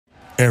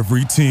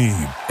Every team,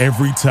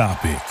 every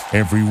topic,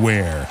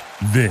 everywhere.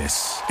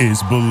 This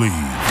is Believe.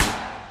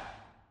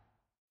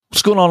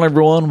 What's going on,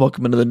 everyone?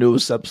 Welcome into the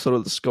newest episode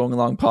of the Going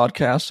Along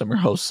podcast. I'm your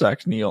host,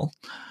 Zach Neel.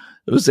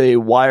 It was a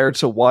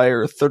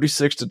wire-to-wire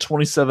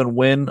 36-27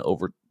 win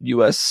over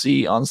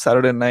USC on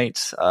Saturday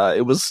night.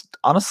 It was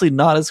honestly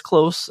not as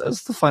close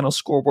as the final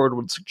scoreboard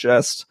would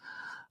suggest.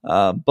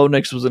 Bo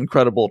Nix was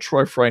incredible.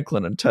 Troy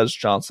Franklin and Tez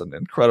Johnson,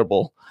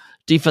 incredible.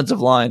 Defensive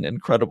line,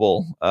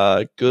 incredible.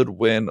 Good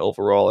win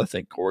overall. I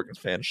think Oregon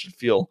fans should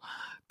feel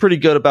pretty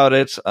good about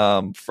it.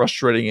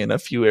 Frustrating in a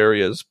few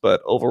areas,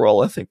 but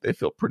overall, I think they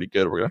feel pretty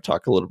good. We're going to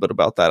talk a little bit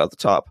about that at the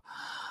top.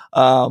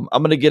 I'm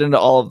going to get into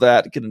all of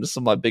that, get into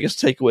some of my biggest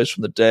takeaways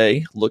from the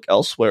day, look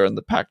elsewhere in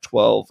the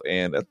Pac-12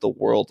 and at the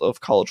world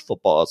of college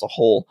football as a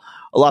whole.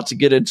 A lot to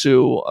get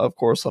into, of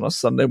course, on a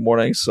Sunday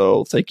morning,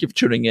 so thank you for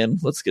tuning in.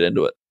 Let's get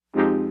into it.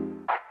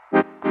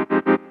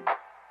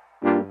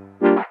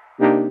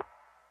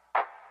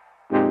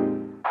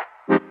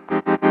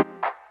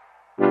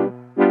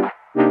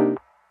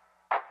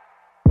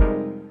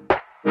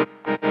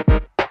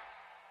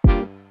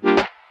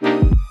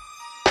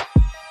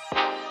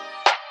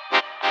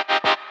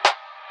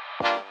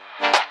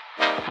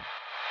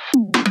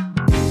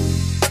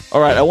 All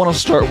right, I want to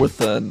start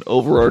with an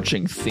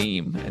overarching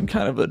theme and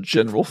kind of a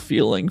general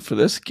feeling for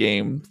this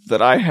game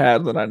that I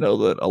had, that I know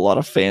that a lot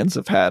of fans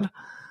have had.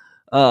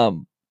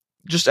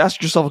 Just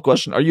ask yourself a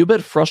question. Are you a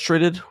bit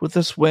frustrated with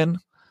this win?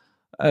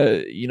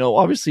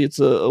 Obviously it's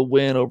a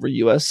win over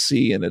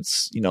USC, and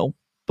it's,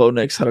 Bo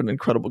Nix had an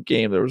incredible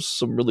game. There was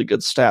some really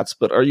good stats,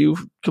 but are you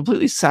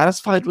completely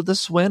satisfied with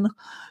this win?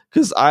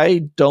 Because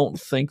I don't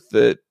think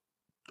that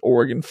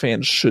Oregon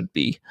fans should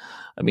be.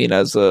 I mean,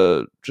 as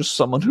just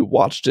someone who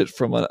watched it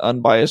from an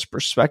unbiased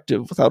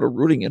perspective without a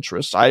rooting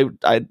interest,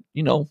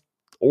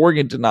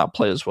 Oregon did not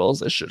play as well as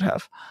they should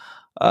have.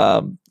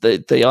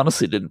 They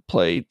honestly didn't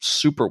play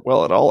super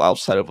well at all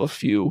outside of a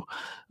few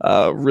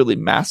really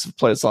massive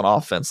plays on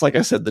offense. Like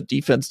I said, the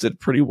defense did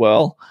pretty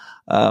well.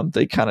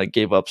 They kind of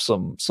gave up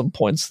some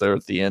points there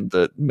at the end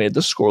that made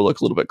the score look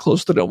a little bit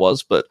closer than it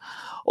was, but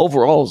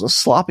overall it was a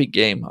sloppy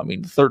game. I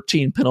mean,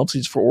 13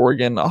 penalties for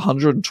Oregon,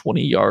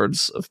 120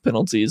 yards of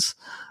penalties.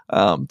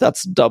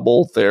 That's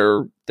double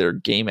their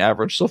game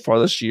average so far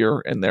this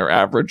year, and their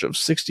average of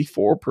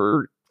 64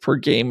 per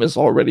game is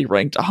already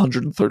ranked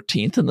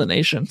 113th in the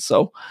nation.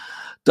 So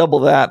double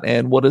that,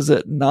 and what is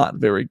it? Not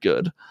very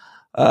good.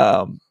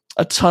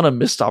 A ton of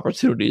missed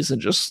opportunities,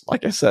 and just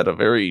like I said,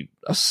 a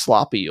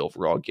sloppy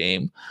overall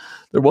game.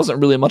 There wasn't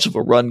really much of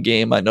a run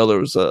game. I know there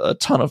was a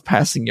ton of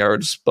passing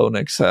yards. Bo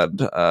Nix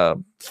had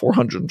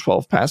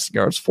 412 passing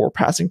yards, 4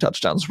 passing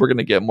touchdowns. We're going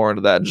to get more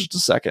into that in just a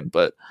second,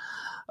 but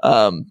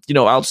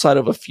outside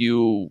of a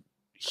few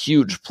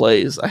huge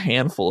plays, a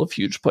handful of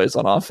huge plays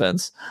on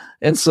offense,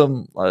 and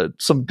some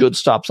good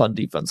stops on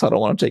defense. I don't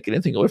want to take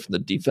anything away from the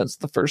defense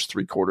the first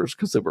 3 quarters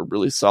because they were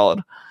really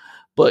solid.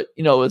 But,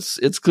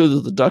 it's clear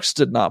that the Ducks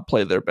did not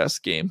play their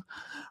best game.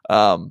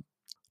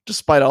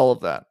 Despite all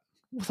of that,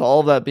 with all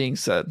of that being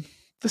said,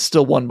 they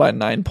still won by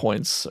 9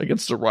 points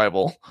against a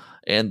rival,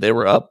 and they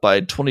were up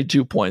by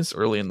 22 points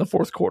early in the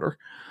fourth quarter.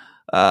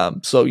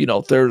 So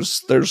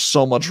there's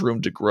so much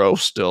room to grow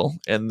still,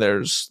 and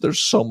there's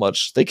so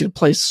much they can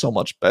play so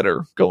much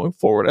better going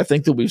forward. I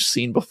think that we've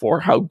seen before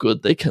how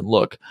good they can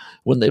look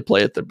when they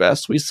play at their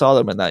best. We saw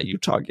them in that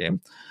Utah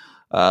game.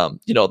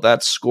 That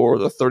score,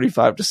 the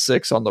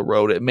 35-6 on the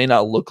road, it may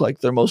not look like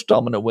their most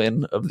dominant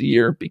win of the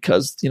year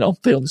because,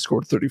 they only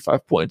scored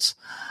 35 points.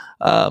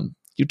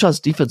 Utah's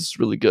defense is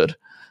really good.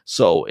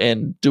 So,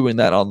 and doing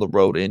that on the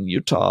road in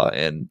Utah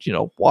and,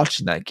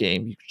 watching that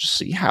game, you can just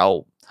see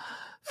how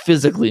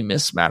physically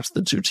mismatched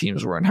the two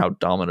teams were and how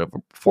dominant of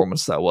a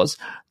performance that was.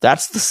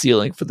 That's the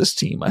ceiling for this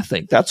team, I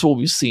think. That's what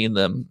we've seen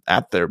them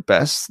at their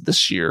best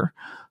this year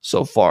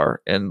so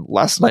far. And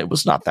last night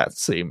was not that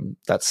same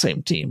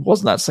team.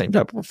 Wasn't that same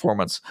type of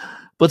performance.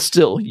 But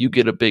still, you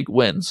get a big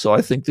win. So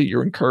I think that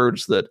you're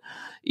encouraged that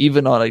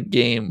even on a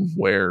game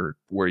where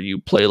you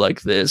play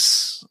like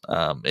this,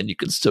 and you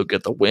can still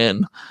get the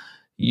win,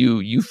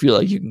 you feel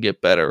like you can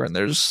get better. And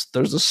there's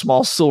a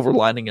small silver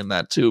lining in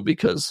that too,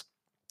 because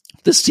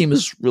this team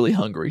is really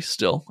hungry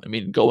still. I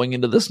mean, going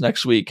into this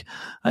next week,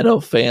 I know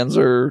fans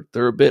they're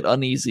a bit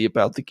uneasy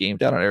about the game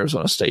down in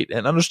Arizona State,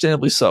 and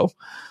understandably so.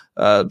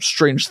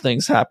 Strange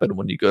things happen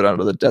when you go down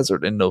to the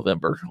desert in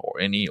November, or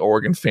any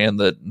Oregon fan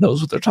that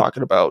knows what they're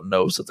talking about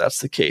knows that that's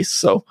the case.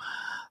 So,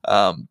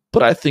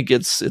 but I think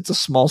it's a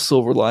small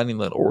silver lining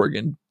that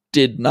Oregon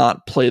did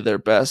not play their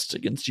best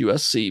against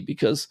USC,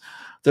 because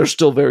they're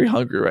still very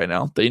hungry right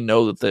now. They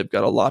know that they've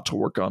got a lot to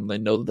work on. They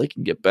know that they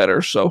can get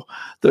better. So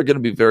they're going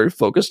to be very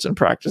focused in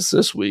practice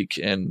this week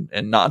and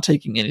not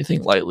taking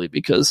anything lightly,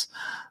 because,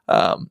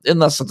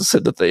 and that's not to say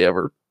that they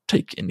ever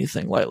take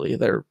anything lightly.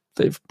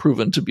 They've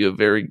proven to be a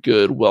very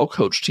good,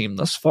 well-coached team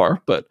thus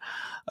far. But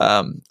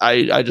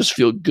I just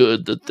feel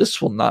good that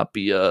this will not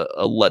be a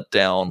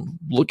letdown,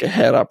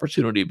 look-ahead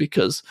opportunity,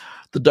 because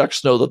the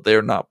Ducks know that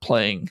they're not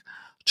playing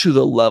to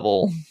the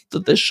level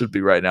that they should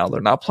be right now.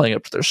 They're not playing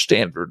up to their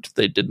standard.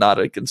 They did not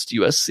against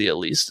USC at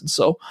least. And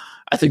so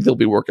I think they'll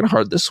be working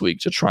hard this week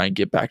to try and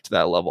get back to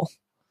that level.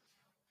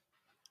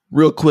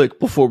 Real quick,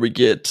 before we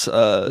get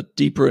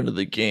deeper into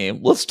the game,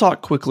 let's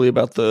talk quickly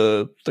about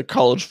the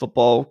college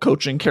football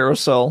coaching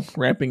carousel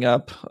ramping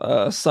up.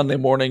 Sunday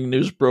morning,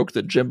 news broke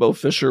that Jimbo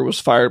Fisher was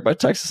fired by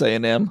Texas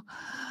A&M.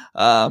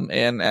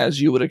 And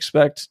as you would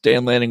expect,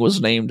 Dan Lanning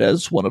was named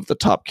as one of the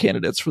top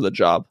candidates for the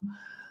job.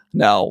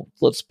 Now,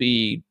 let's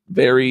be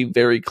very,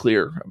 very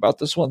clear about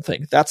this one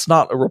thing. That's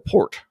not a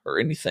report or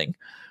anything.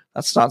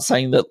 That's not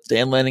saying that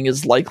Dan Lanning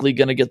is likely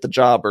going to get the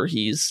job or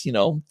he's,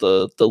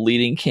 the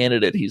leading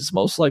candidate. He's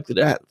most likely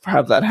to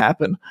have that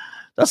happen.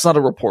 That's not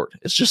a report.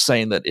 It's just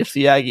saying that if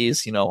the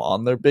Aggies,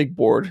 on their big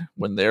board,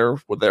 when they're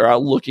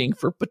out looking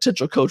for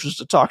potential coaches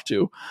to talk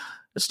to,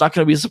 it's not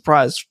going to be a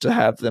surprise to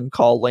have them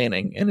call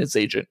Lanning and his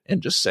agent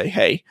and just say,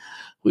 hey,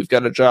 we've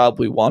got a job.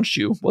 We want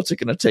you. What's it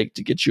going to take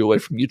to get you away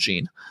from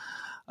Eugene?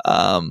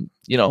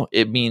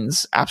 It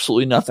means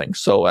absolutely nothing.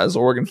 So as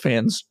Oregon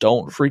fans,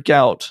 don't freak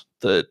out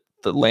that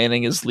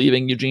Lanning is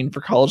leaving Eugene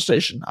for College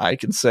Station. I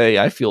can say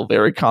I feel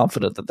very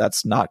confident that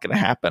that's not going to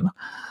happen.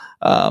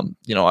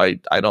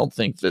 I don't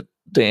think that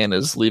Dan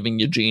is leaving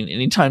Eugene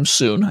anytime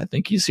soon. I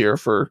think he's here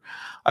for,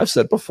 I've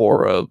said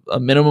before, a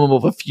minimum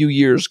of a few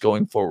years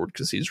going forward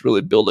because he's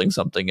really building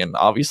something, and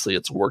obviously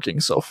it's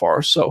working so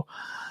far. So,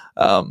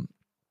 and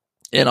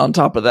on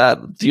top of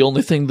that, the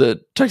only thing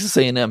that Texas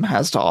A&M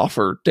has to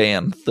offer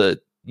Dan that,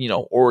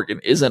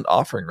 Oregon isn't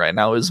offering right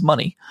now is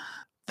money.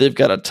 They've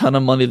got a ton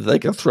of money that they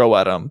can throw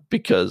at him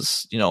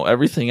because,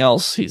 everything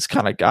else he's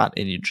kind of got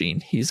in Eugene.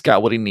 He's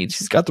got what he needs.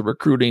 He's got the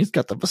recruiting. He's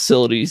got the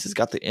facilities. He's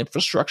got the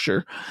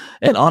infrastructure.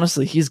 And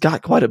honestly, he's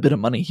got quite a bit of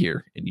money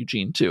here in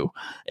Eugene too.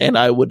 And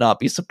I would not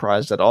be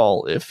surprised at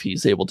all if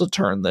he's able to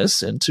turn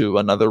this into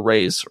another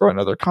raise or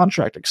another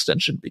contract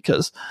extension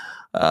because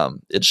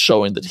it's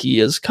showing that he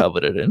is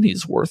coveted and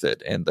he's worth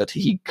it and that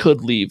he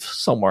could leave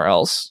somewhere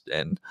else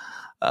and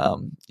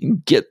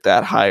get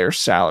that higher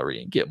salary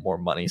and get more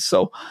money.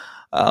 So,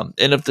 and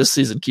if this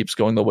season keeps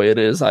going the way it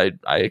is, I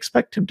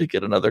expect him to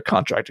get another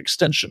contract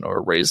extension or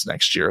a raise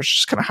next year. It's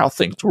just kind of how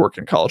things work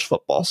in college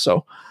football.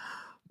 So,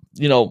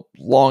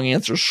 long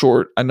answer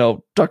short, I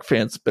know Duck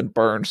fans have been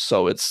burned,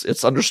 so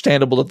it's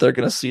understandable that they're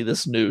going to see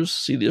this news,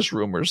 see these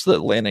rumors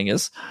that Lanning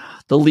is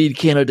the lead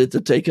candidate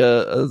to take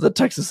the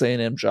Texas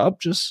A&M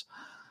job.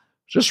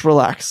 Just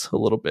relax a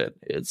little bit.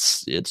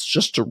 It's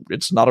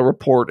not a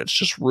report. It's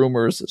just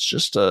rumors. It's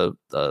just a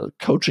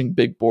coaching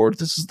big board.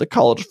 This is the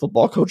college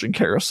football coaching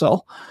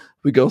carousel.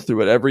 We go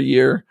through it every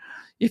year.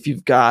 If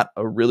you've got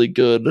a really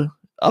good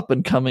up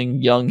and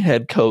coming young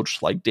head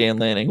coach like Dan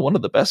Lanning, one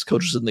of the best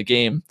coaches in the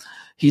game,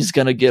 he's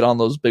going to get on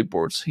those big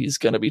boards. He's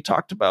going to be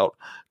talked about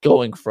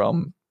going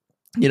from,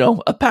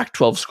 a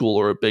Pac-12 school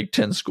or a Big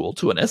Ten school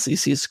to an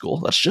SEC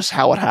school. That's just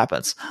how it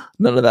happens.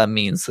 None of that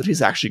means that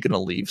he's actually going to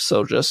leave.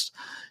 So just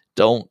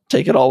don't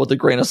take it all with a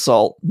grain of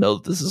salt. No,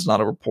 this is not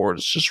a report.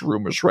 It's just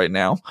rumors right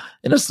now.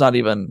 And it's not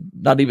even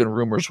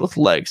rumors with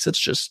legs. It's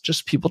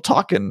just people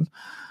talking,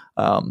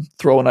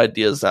 throwing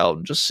ideas out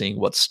and just seeing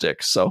what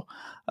sticks. So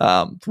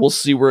we'll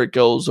see where it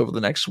goes over the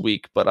next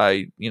week. But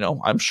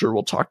I'm sure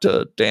we'll talk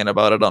to Dan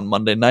about it on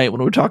Monday night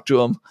when we talk to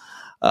him,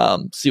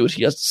 see what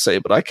he has to say.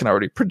 But I can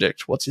already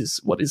predict what he's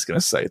going to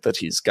say, that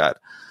he's got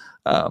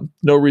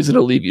no reason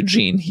to leave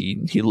Eugene.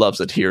 He loves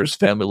it here. His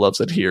family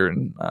loves it here,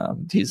 and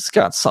he's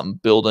got something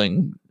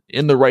building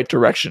in the right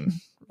direction.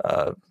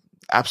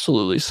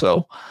 Absolutely.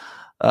 So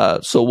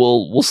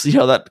we'll see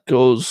how that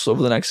goes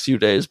over the next few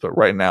days. But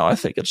right now, I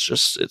think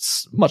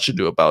it's much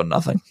ado about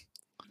nothing.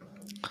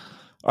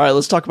 All right,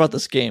 let's talk about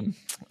this game.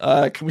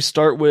 Can we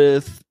start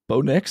with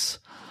Bo Nix?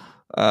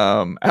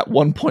 At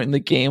one point in the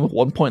game, at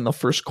one point in the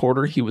first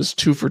quarter, he was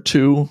 2 for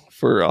 2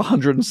 for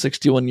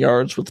 161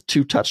 yards with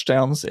 2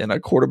 touchdowns and a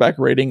quarterback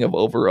rating of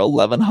over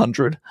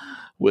 1,100,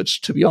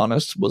 which, to be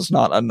honest, was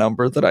not a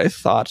number that I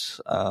thought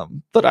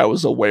that I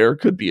was aware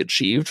could be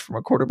achieved from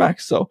a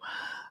quarterback. So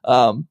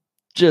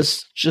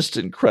just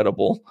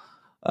incredible.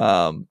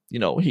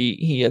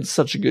 He had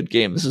such a good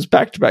game. This is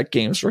back-to-back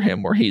games for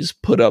him where he's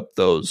put up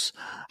those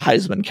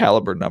Heisman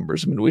caliber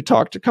numbers. I mean, we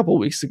talked a couple of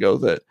weeks ago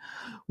that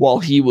while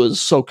he was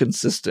so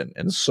consistent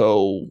and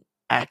so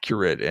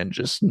accurate and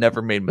just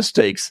never made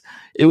mistakes,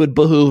 it would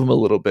behoove him a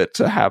little bit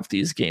to have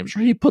these games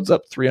where he puts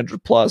up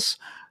 300 plus,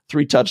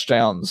 3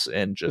 touchdowns,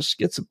 and just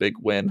gets a big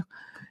win.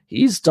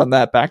 He's done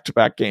that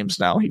back-to-back games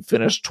now. He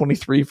finished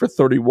 23 for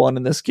 31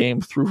 in this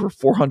game, threw for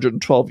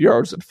 412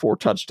 yards and 4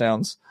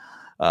 touchdowns.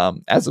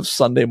 As of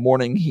Sunday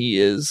morning, he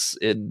is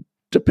in,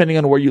 depending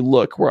on where you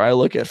look, where I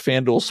look at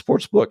FanDuel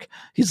Sportsbook,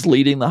 he's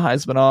leading the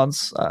Heisman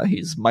odds.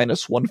 He's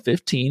minus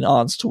 115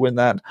 odds to win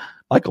that.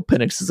 Michael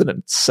Penix is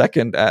in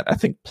second at, I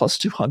think, plus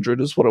 200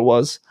 is what it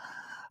was.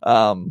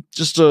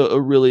 Just a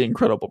really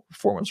incredible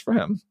performance for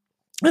him.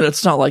 And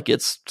it's not like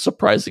it's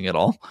surprising at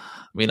all.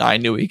 I mean, I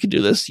knew he could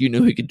do this. You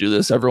knew he could do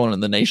this. Everyone in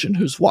the nation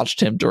who's watched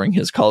him during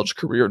his college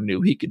career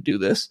knew he could do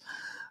this.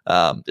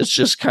 It's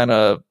just kind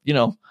of,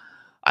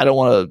 I don't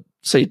want to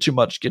say too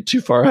much, get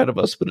too far ahead of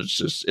us, but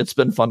it's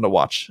been fun to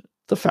watch.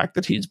 The fact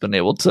that he's been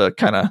able to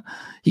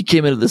he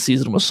came into the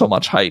season with so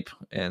much hype,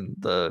 and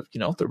there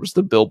was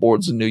the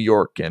billboards in New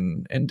York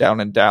and down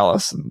in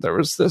Dallas, and there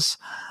was this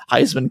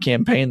Heisman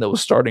campaign that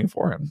was starting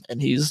for him, and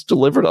he's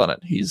delivered on it.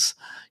 He's,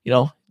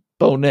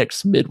 Bo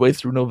Nix midway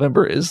through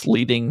November is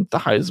leading the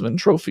Heisman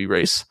Trophy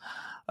race,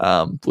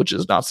 which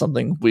is not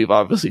something we've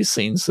obviously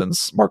seen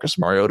since Marcus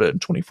Mariota in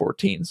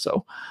 2014.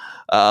 So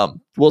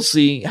we'll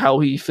see how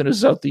he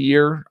finishes out the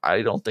year.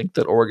 I don't think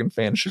that Oregon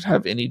fans should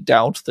have any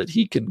doubt that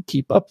he can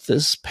keep up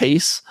this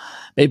pace.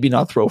 Maybe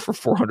not throw for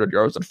 400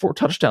 yards and 4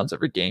 touchdowns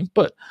every game,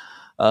 but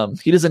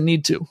he doesn't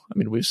need to. I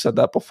mean, we've said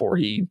that before.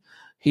 He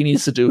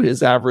needs to do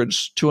his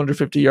average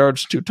 250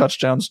 yards, 2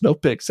 touchdowns, no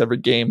picks every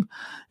game.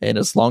 And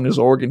as long as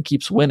Oregon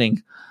keeps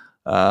winning,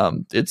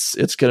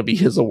 it's going to be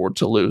his award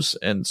to lose.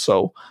 And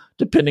so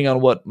depending on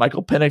what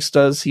Michael Penix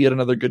does, he had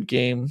another good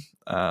game.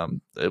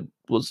 It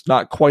was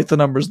not quite the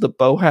numbers that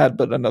Bo had,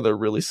 but another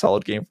really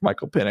solid game for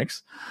Michael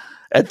Penix.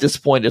 At this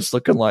point, it's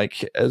looking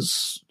like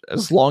as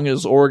long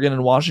as Oregon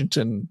and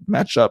Washington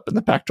match up in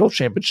the Pac-12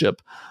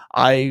 championship,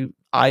 I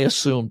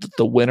assume that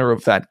the winner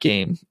of that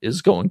game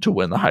is going to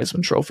win the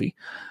Heisman Trophy.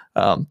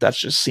 That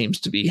just seems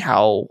to be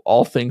how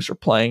all things are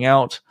playing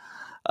out.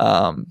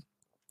 I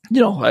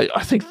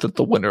think that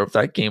the winner of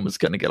that game is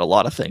going to get a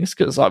lot of things,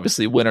 because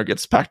obviously winner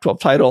gets Pac-12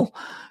 title.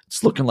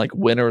 It's looking like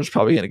winner is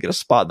probably going to get a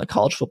spot in the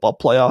college football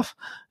playoff,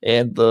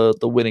 and the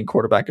winning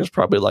quarterback is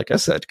probably, like I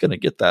said, going to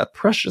get that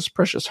precious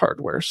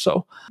hardware.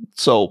 So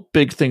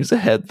big things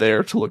ahead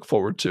there to look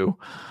forward to.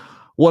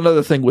 One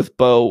other thing with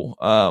Bo,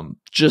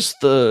 just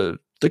the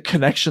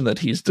connection that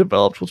he's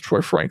developed with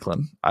Troy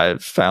Franklin,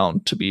 I've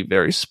found to be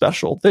very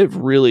special.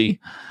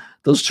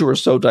 Those two are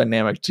so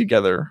dynamic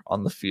together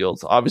on the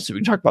field. Obviously,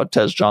 we can talk about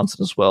Tez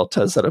Johnson as well.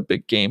 Tez had a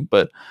big game,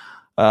 but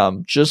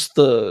just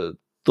the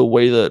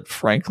way that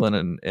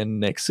Franklin and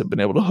Nix have been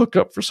able to hook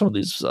up for some of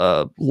these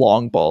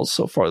long balls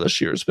so far this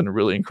year has been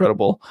really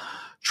incredible.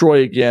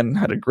 Troy, again,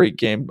 had a great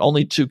game.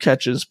 Only 2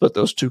 catches, but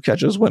those 2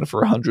 catches went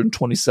for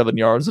 127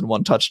 yards and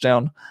 1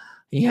 touchdown.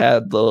 He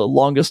had the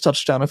longest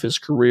touchdown of his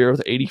career,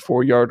 the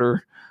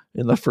 84-yarder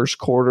in the first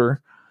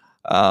quarter.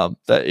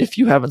 That if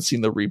you haven't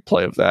seen the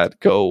replay of that,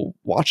 go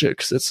watch it,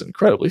 because it's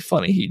incredibly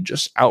funny. He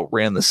just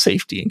outran the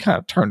safety and kind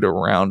of turned it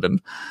around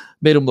and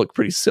made him look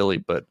pretty silly.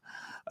 But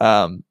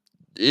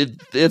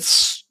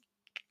it's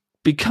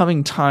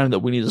becoming time that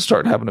we need to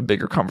start having a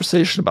bigger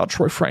conversation about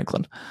Troy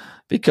Franklin,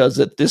 because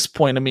at this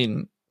point, I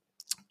mean,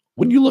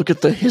 when you look at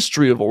the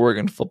history of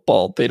Oregon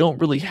football, they don't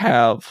really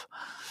have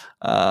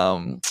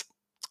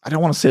I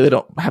don't want to say they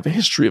don't have a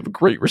history of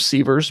great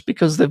receivers,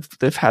 because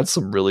they've had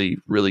some really,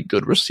 really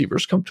good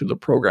receivers come through the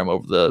program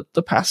over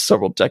the past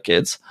several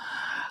decades.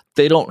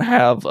 They don't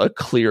have a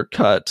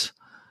clear-cut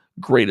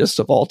greatest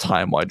of all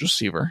time wide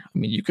receiver. I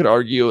mean, you could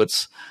argue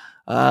it's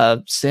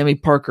Sammy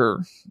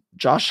Parker,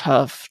 Josh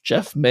Huff,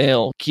 Jeff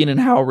Mayle, Keenan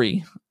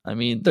Howry. I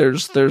mean,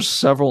 there's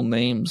several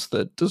names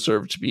that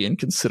deserve to be in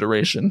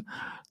consideration.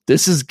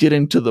 This is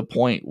getting to the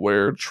point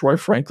where Troy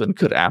Franklin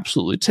could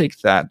absolutely take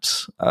that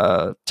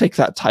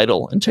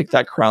title and take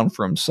that crown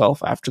for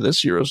himself after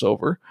this year is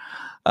over.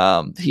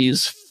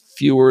 He's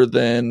fewer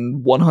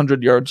than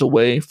 100 yards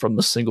away from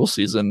the single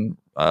season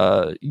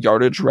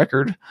yardage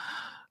record.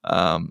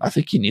 I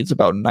think he needs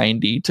about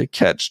 90 to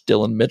catch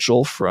Dylan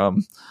Mitchell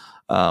from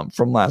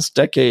last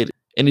decade.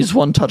 And he's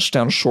 1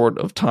 touchdown short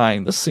of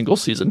tying the single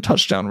season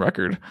touchdown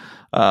record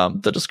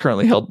that is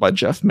currently held by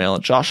Jeff Mayle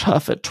and Josh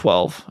Huff at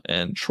 12,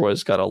 and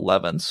Troy's got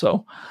 11.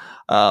 So,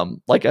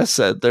 like I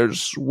said,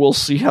 we'll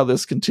see how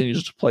this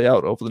continues to play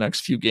out over the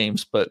next few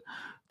games, but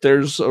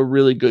there's a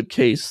really good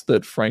case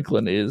that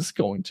Franklin is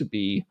going to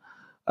be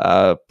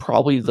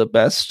probably the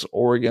best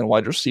Oregon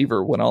wide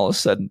receiver when all is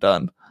said and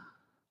done.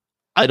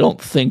 I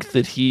don't think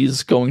that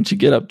he's going to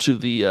get up to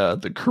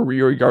the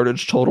career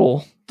yardage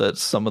total that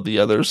some of the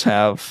others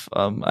have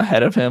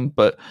ahead of him.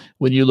 But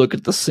when you look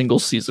at the single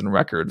season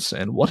records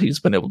and what he's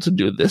been able to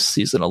do this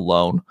season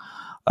alone,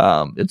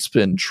 it's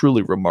been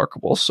truly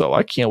remarkable. So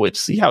I can't wait to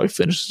see how he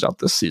finishes out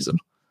this season.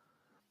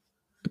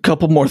 A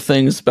couple more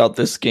things about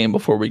this game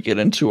before we get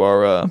into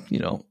our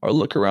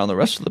look around the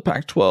rest of the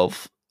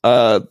Pac-12.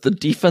 The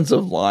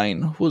defensive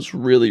line was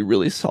really,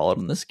 really solid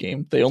in this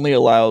game. They only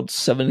allowed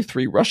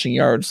 73 rushing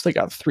yards. They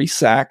got 3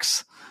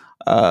 sacks.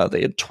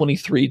 They had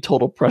 23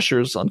 total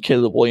pressures on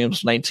Caleb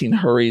Williams, 19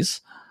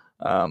 hurries.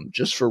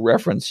 Just for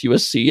reference,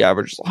 USC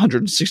averaged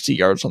 160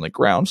 yards on the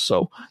ground,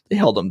 so they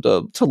held them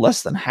to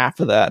less than half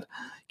of that.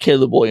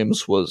 Caleb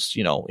Williams was,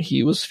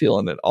 he was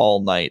feeling it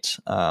all night.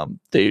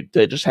 They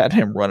just had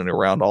him running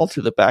around all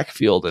through the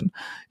backfield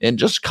and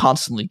just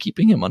constantly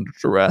keeping him under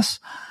duress.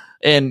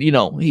 And,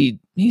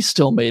 he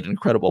still made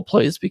incredible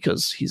plays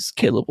because he's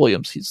Caleb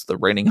Williams. He's the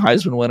reigning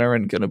Heisman winner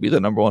and going to be the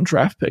number 1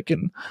 draft pick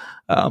in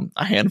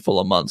a handful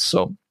of months.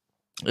 So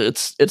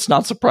it's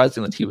not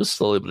surprising that he was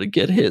still able to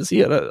get his. He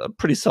had a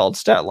pretty solid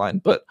stat line,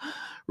 but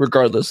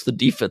regardless, the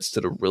defense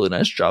did a really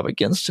nice job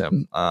against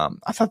him.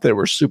 I thought they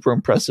were super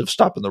impressive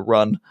stopping the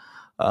run,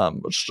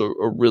 which is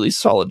a really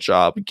solid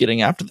job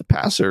getting after the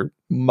passer.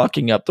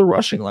 mucking up the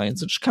rushing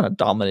lanes and just kind of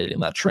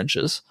dominating that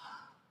trenches.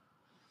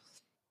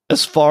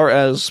 As far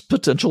as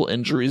potential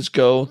injuries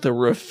go, there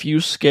were a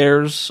few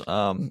scares.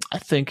 I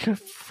think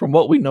from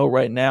what we know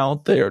right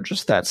now, they are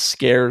just that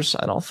scares.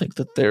 I don't think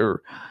that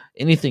they're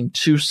anything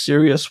too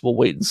serious. We'll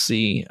wait and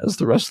see as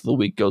the rest of the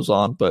week goes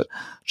on. But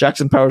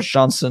Jackson Powers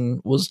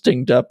Johnson was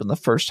dinged up in the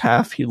first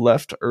half. He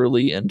left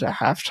early into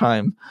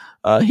halftime.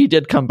 He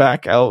did come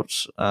back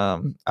out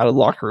of the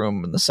locker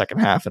room in the second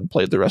half and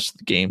played the rest of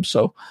the game.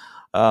 So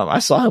I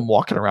saw him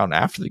walking around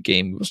after the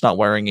game. He was not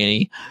wearing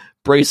any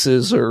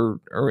braces or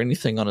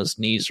anything on his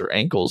knees or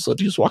ankles, that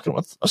he was walking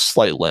with a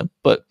slight limp.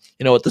 But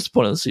at this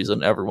point in the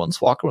season, everyone's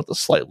walking with a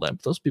slight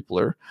limp.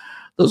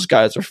 Those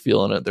guys are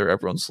feeling it.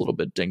 Everyone's a little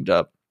bit dinged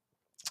up.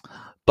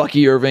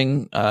 Bucky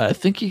Irving, I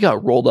think he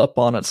got rolled up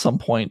on at some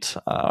point.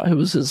 I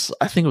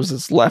think it was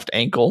his left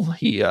ankle.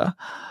 He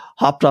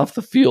hopped off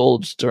the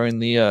field during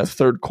the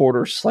third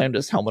quarter, slammed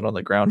his helmet on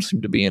the ground,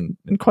 seemed to be in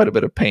quite a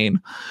bit of pain.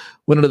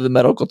 Went into the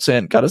medical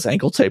tent, got his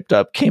ankle taped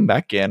up, came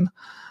back in.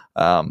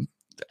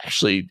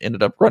 Actually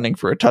ended up running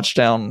for a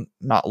touchdown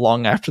not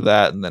long after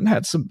that, and then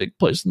had some big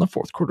plays in the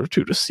fourth quarter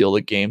too to seal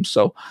the game.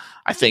 So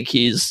I think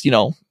he's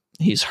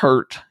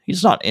hurt.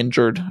 He's not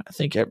injured. I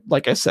think,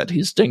 like I said,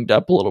 he's dinged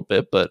up a little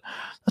bit, but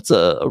that's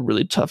a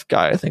really tough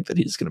guy. I think that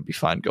he's going to be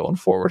fine going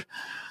forward.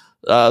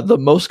 The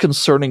most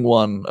concerning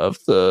one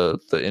of the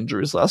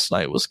injuries last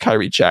night was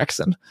Kyrie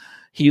Jackson.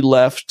 He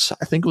left,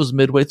 I think it was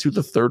midway through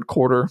the third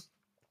quarter,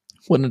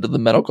 went into the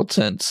medical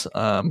tent,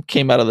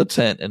 came out of the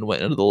tent and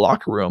went into the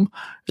locker room,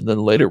 and then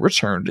later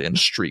returned in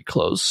street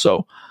clothes.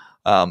 So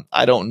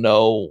I don't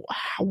know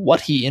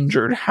what he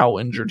injured, how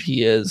injured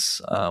he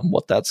is,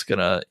 what that's going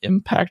to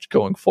impact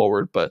going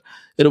forward, but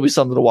it'll be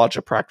something to watch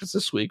at practice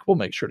this week. We'll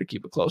make sure to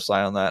keep a close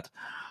eye on that.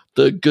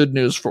 The good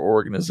news for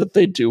Oregon is that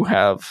they do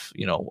have,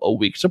 a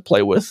week to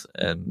play with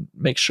and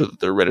make sure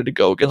that they're ready to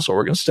go against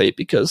Oregon State,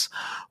 because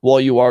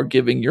while you are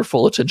giving your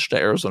full attention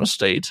to Arizona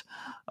State,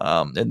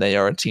 and they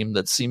are a team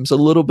that seems a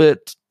little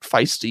bit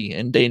feisty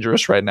and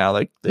dangerous right now.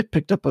 They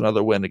picked up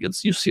another win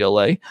against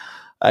UCLA.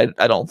 I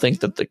don't think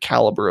that the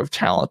caliber of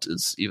talent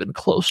is even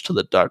close to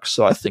the Ducks.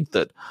 So I think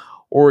that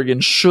Oregon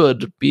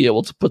should be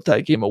able to put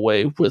that game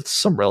away with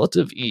some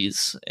relative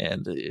ease.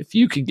 And if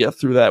you can get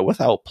through that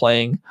without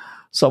playing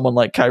someone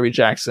like Kyrie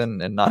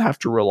Jackson and not have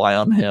to rely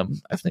on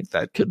him, I think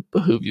that could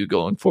behoove you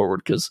going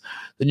forward, because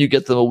then you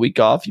get them a week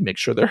off. You make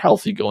sure they're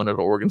healthy going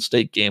into an Oregon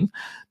State game,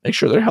 make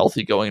sure they're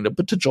healthy going into a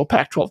potential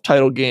Pac-12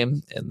 title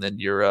game, and then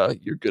you're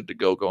good to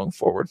go going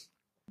forward.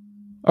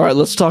 All right,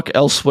 let's talk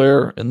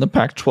elsewhere in the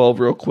Pac-12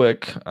 real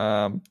quick.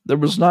 There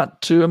was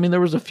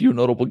a few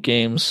notable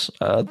games.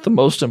 The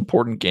most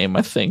important game,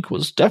 I think,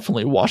 was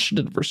definitely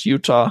Washington versus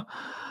Utah.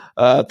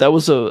 That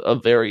was a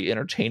very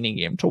entertaining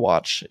game to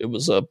watch. It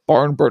was a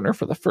barn burner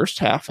for the first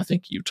half. I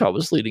think Utah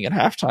was leading at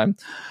halftime.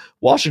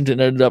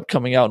 Washington ended up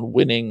coming out and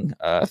winning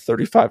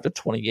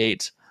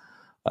 35-28.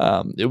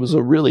 It was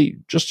a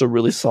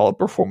really solid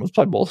performance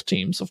by both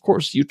teams. Of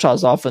course,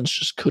 Utah's offense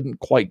just couldn't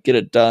quite get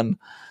it done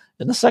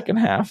in the second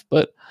half.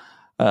 But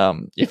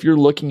if you're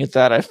looking at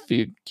that,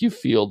 you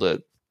feel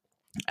that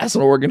as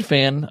an Oregon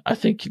fan, I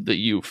think that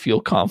you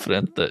feel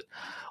confident that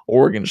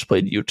Oregon just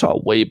played Utah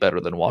way better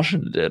than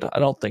Washington did. I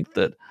don't think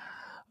that,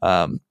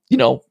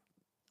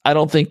 I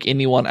don't think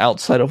anyone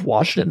outside of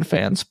Washington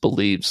fans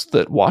believes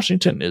that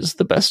Washington is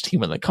the best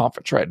team in the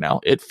conference right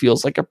now. It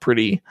feels like a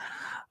pretty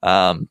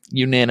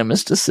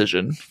unanimous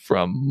decision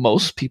from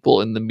most people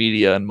in the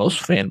media and most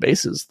fan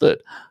bases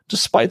that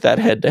despite that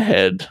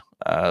head-to-head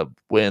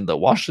win that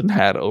Washington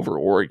had over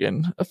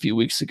Oregon a few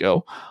weeks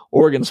ago,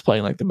 Oregon's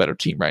playing like the better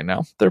team right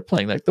now. They're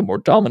playing like the more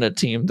dominant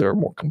team. They're a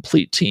more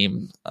complete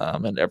team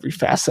in every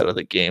facet of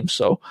the game.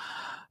 So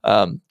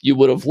you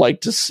would have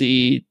liked to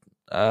see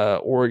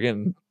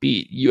Oregon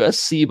beat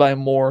USC by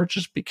more,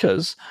 just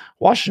because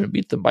Washington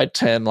beat them by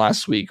 10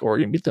 last week.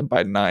 Oregon beat them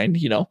by 9,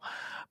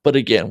 But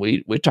again,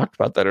 we talked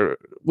about that.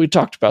 We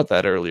talked about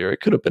that earlier. It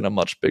could have been a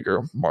much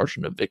bigger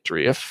margin of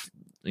victory if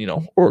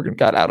Oregon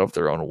got out of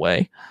their own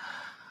way.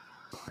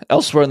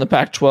 Elsewhere in the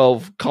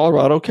Pac-12,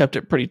 Colorado kept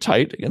it pretty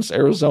tight against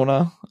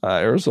Arizona.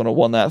 Arizona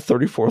won that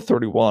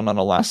 34-31 on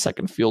a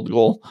last-second field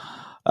goal.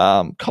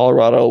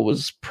 Colorado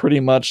was pretty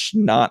much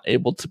not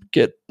able to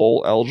get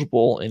bowl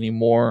eligible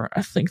anymore.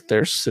 I think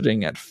they're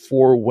sitting at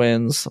 4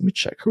 wins. Let me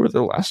check. Who are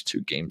their last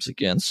 2 games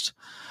against?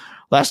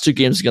 Last 2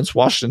 games against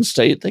Washington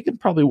State. They can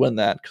probably win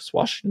that because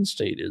Washington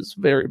State is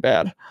very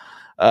bad.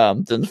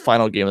 Then the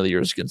final game of the year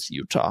is against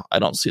Utah. I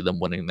don't see them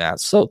winning that.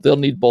 So they'll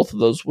need both of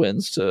those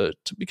wins to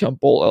become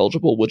bowl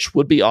eligible, which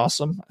would be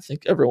awesome. I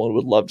think everyone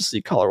would love to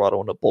see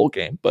Colorado in a bowl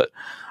game, but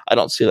I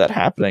don't see that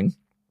happening.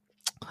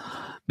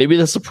 Maybe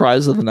the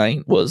surprise of the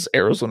night was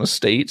Arizona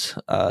State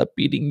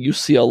beating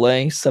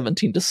UCLA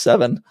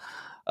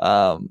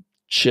 17-7.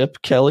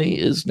 Chip Kelly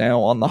is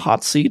now on the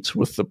hot seat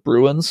with the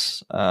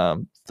Bruins.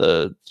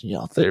 They're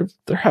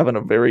having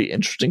a very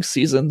interesting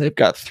season. They've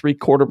got 4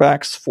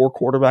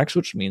 quarterbacks,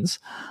 which means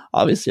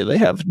obviously they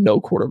have no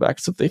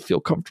quarterbacks that they feel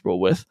comfortable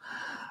with.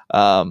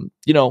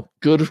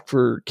 Good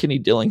for Kenny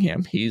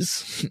Dillingham.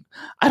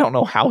 I don't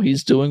know how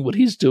he's doing what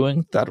he's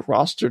doing. That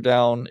roster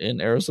down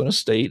in Arizona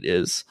State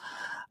is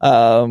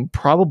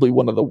probably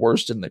one of the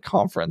worst in the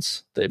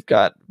conference. They've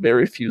got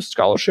very few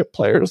scholarship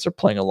players. They're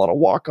playing a lot of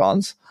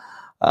walk-ons.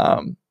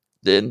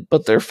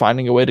 But they're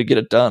finding a way to get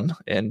it done,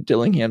 and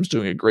Dillingham's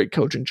doing a great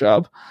coaching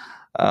job.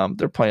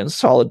 They're playing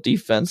solid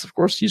defense. Of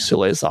course,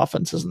 UCLA's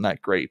offense isn't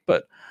that great,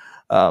 but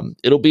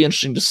it'll be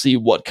interesting to see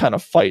what kind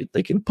of fight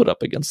they can put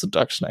up against the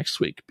Ducks next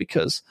week,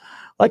 because,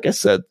 like I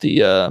said,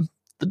 the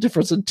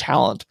difference in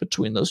talent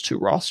between those two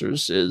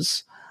rosters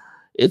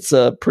it's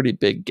a pretty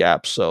big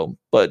gap. So,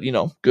 but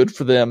good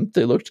for them.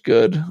 They looked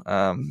good.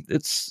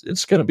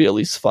 It's going to be at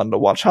least fun to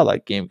watch how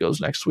that game goes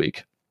next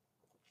week.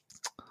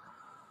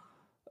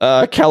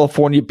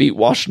 California beat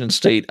Washington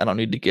State. I don't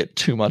need to get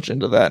too much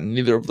into that.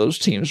 Neither of those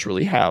teams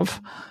really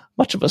have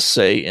much of a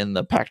say in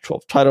the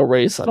Pac-12 title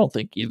race. I don't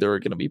think either are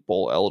going to be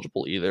bowl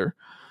eligible either.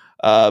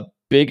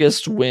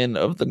 Biggest win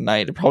of the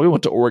night, it probably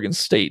went to Oregon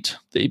State.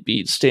 They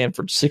beat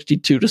Stanford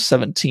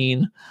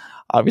 62-17.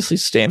 Obviously,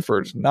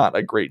 Stanford, not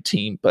a great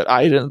team, but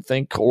I didn't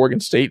think Oregon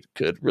State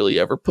could really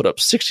ever put up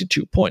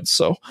 62 points.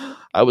 So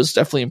I was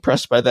definitely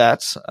impressed by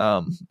that.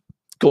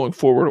 Going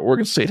forward,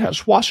 Oregon State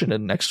has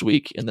Washington next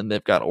week, and then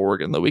they've got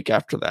Oregon the week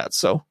after that.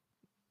 So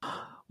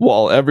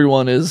while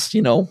everyone is,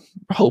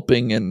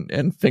 hoping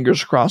and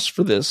fingers crossed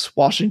for this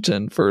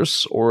Washington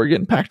versus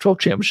Oregon Pac-12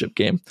 championship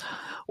game,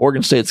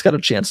 Oregon State's got a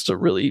chance to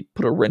really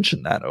put a wrench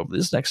in that over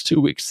these next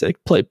 2 weeks. They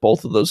play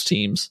both of those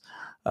teams.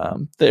 I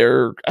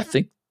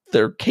think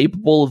they're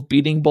capable of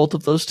beating both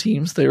of those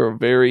teams. They're a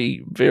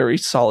very, very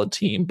solid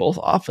team, both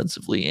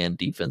offensively and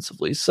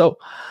defensively. So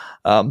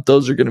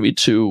those are going to be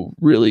two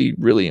really,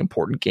 really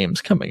important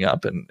games coming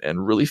up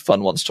and really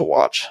fun ones to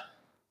watch.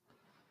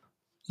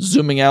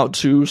 Zooming out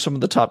to some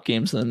of the top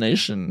games in the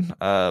nation,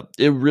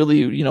 it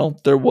really,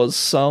 there was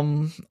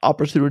some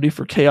opportunity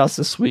for chaos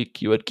this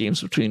week. You had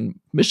games between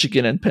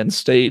Michigan and Penn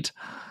State,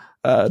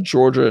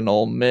 Georgia and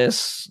Ole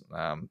Miss,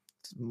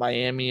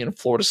 Miami and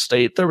Florida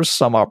State. There was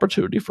some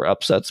opportunity for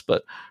upsets,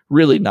 but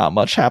really not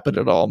much happened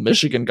at all.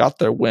 Michigan got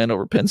their win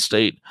over Penn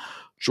State.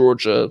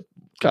 Georgia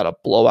got a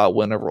blowout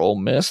win over Ole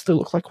Miss. They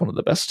look like one of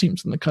the best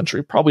teams in the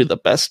country, probably the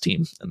best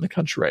team in the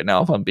country right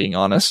now, if I'm being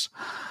honest.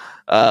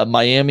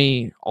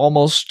 Miami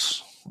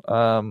almost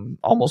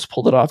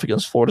pulled it off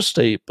against Florida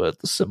State, but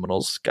the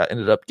Seminoles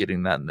ended up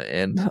getting that in the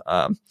end.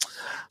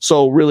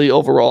 So really,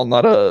 overall,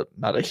 not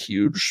a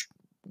huge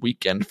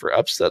weekend for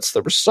upsets.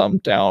 There were some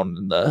down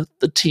in the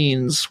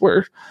teens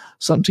where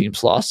some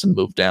teams lost and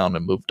moved down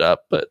and moved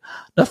up, but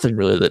nothing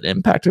really that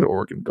impacted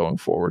Oregon going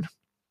forward.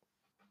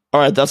 All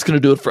right, that's going to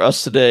do it for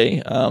us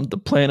today.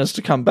 The plan is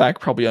to come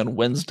back probably on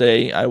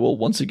Wednesday. I will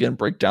once again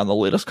break down the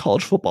latest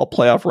college football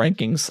playoff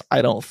rankings.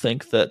 I don't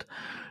think that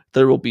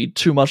there will be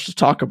too much to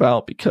talk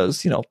about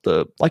because,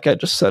 like I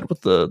just said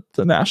with the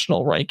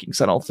national rankings,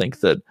 I don't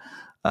think that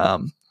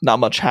not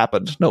much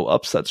happened. No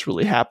upsets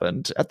really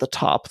happened at the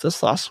top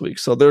this last week.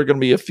 So there are going to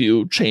be a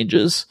few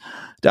changes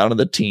down in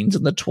the teens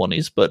and the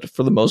 20s, but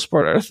for the most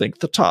part, I think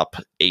the top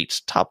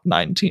 8, top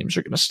 9 teams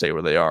are going to stay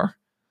where they are.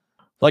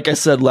 Like I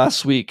said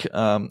last week,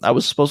 I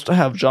was supposed to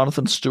have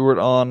Jonathan Stewart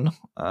on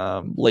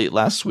late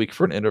last week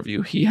for an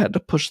interview. He had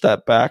to push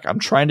that back. I'm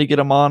trying to get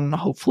him on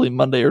hopefully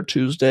Monday or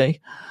Tuesday,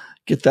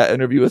 get that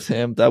interview with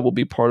him. That will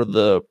be part of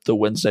the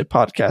Wednesday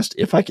podcast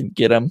if I can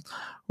get him.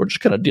 We're just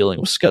kind of dealing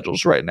with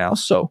schedules right now.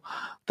 So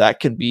that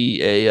can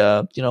be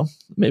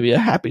maybe a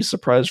happy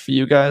surprise for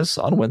you guys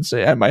on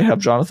Wednesday. I might have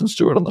Jonathan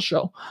Stewart on the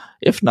show.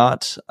 If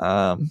not,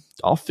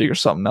 I'll figure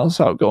something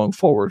else out going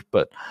forward.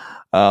 But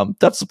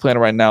that's the plan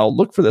right now.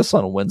 Look for this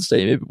on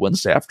Wednesday, maybe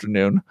Wednesday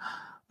afternoon,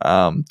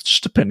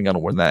 just depending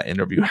on when that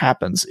interview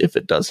happens, if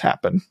it does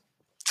happen.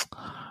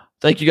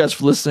 Thank you guys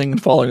for listening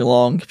and following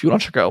along. If you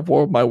want to check out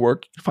more of my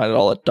work, you can find it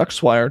all at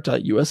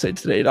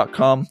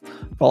duckswire.usatoday.com.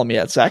 Follow me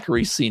at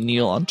Zachary C.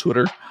 Neel on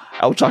Twitter.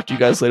 I will talk to you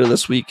guys later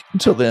this week.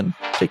 Until then,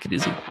 take it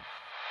easy.